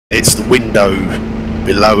It's the window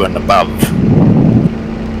below and above.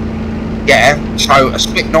 Yeah, so a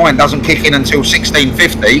split 9 doesn't kick in until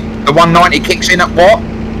 1650. The 190 kicks in at what?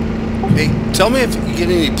 Hey, tell me if you get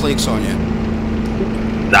any plinks on you.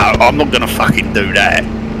 No, I'm not gonna fucking do that.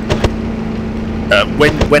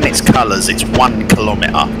 When it's colours, it's 1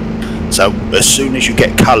 kilometre. So as soon as you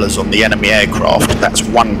get colours on the enemy aircraft, that's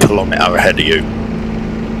 1 kilometre ahead of you.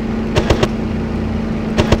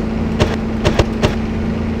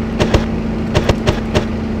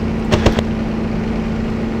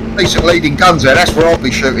 Decent leading guns there. That's where I'll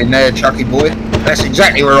be shooting there, Chucky boy. That's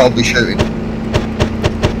exactly where I'll be shooting.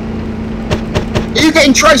 Are you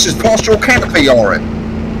getting tracers past your canopy, Oren?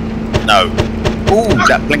 No. Ooh,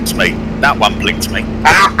 that blinks me. That one blinks me.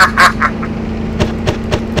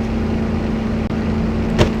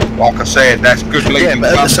 Like I said, that's good leading. Yeah,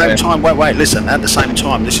 but at the same time, wait, listen. At the same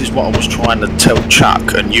time, this is what I was trying to tell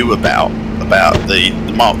Chuck and you about the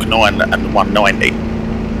Mark 9 and the 190.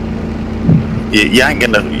 You ain't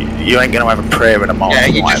gonna have a prayer in a Mark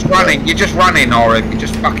 9. Yeah, you're just running, Oren. You're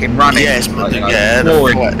just fucking running. Yes, but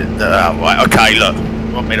right, okay, look.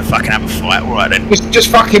 You want me to fucking have a fight? All right then. Just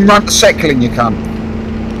fucking run the Sekling, you cunt.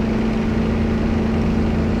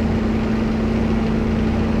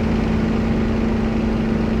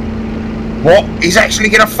 What? He's actually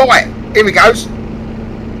gonna fight. Here he goes.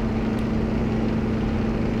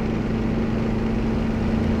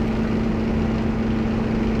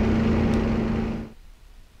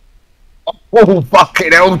 Oh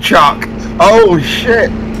fucking hell, Chuck! Oh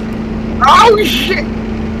shit! Oh shit!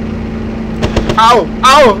 Oh!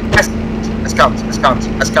 Let's go!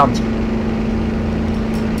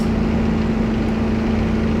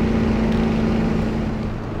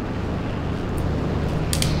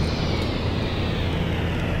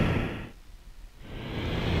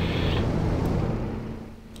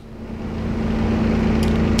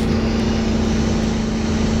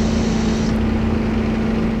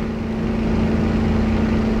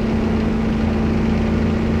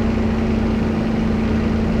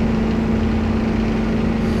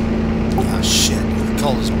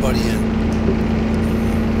 Call his buddy in.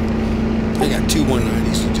 I got 2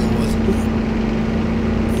 190s to deal with.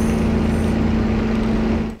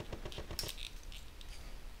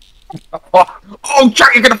 Oh,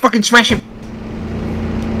 Chuck, you're gonna fucking smash him!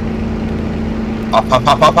 Up.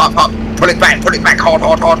 Pull it back, hard.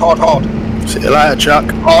 See you later,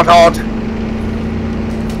 Chuck. Hard.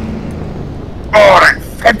 Oh, that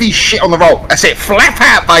heavy shit on the roll. That's it, flap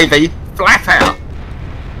out, baby. Flap out.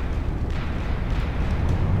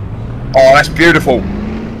 Oh, that's beautiful.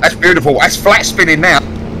 That's flat spinning now.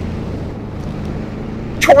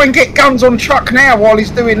 Try and get guns on Chuck now while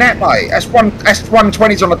he's doing that, mate. That's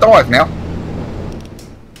 120s on a dive now.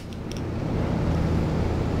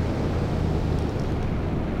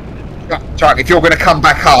 Chuck, if you're going to come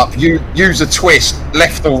back up, you use a twist,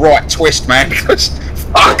 left or right twist, man, because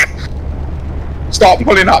fuck. Start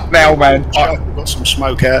pulling up now, man. Chuck, we've got some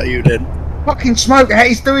smoke out of you then. Fucking smoke.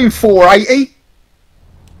 He's doing 480.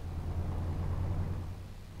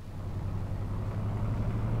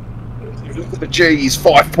 Look at the G's,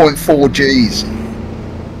 5.4 G's.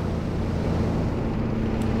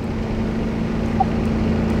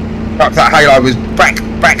 Chuck, that halo was back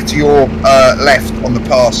to your left on the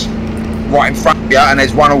pass, right in front of you, and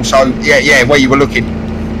there's one also, yeah, where you were looking.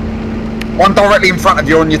 One directly in front of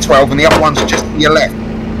you on your 12, and the other one's just to your left.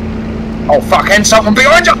 Oh fuck, and someone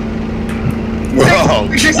behind you! Whoa!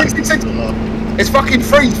 It's fucking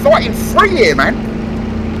fighting free here, man.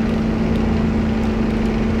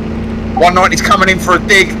 190's coming in for a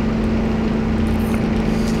dig.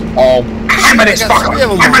 Oh, hammer this fucker!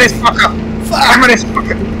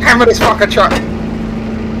 Hammer this fucker, Chuck!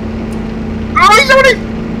 Oh, he's on it!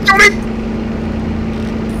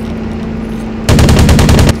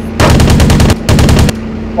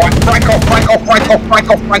 Right, break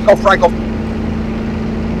off.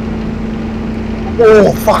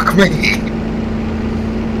 Oh, fuck me.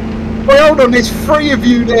 Well, hold on, there's 3 of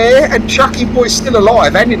you there, and Chucky Boy's still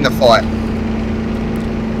alive and in the fight.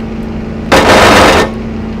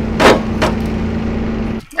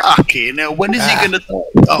 Fucking hell, when is he gonna...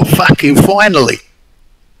 Oh, fucking finally.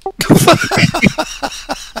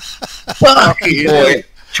 Fucking boy.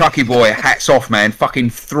 Chucky Boy, hats off, man. Fucking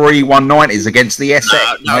 3 190s against the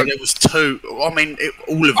SX. No, there was 2. I mean,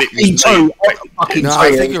 all of it was 2. No,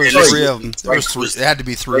 I think there was 3 of them. There had to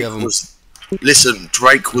be 3 of them. Listen,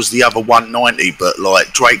 Drake was the other 190, but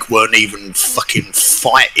like Drake weren't even fucking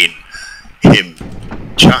fighting him.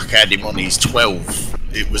 Chuck had him on his 12.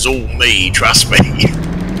 It was all me, trust me.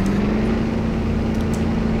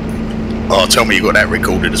 Oh, tell me you got that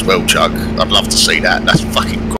recorded as well, Chuck. I'd love to see that. That's fucking great.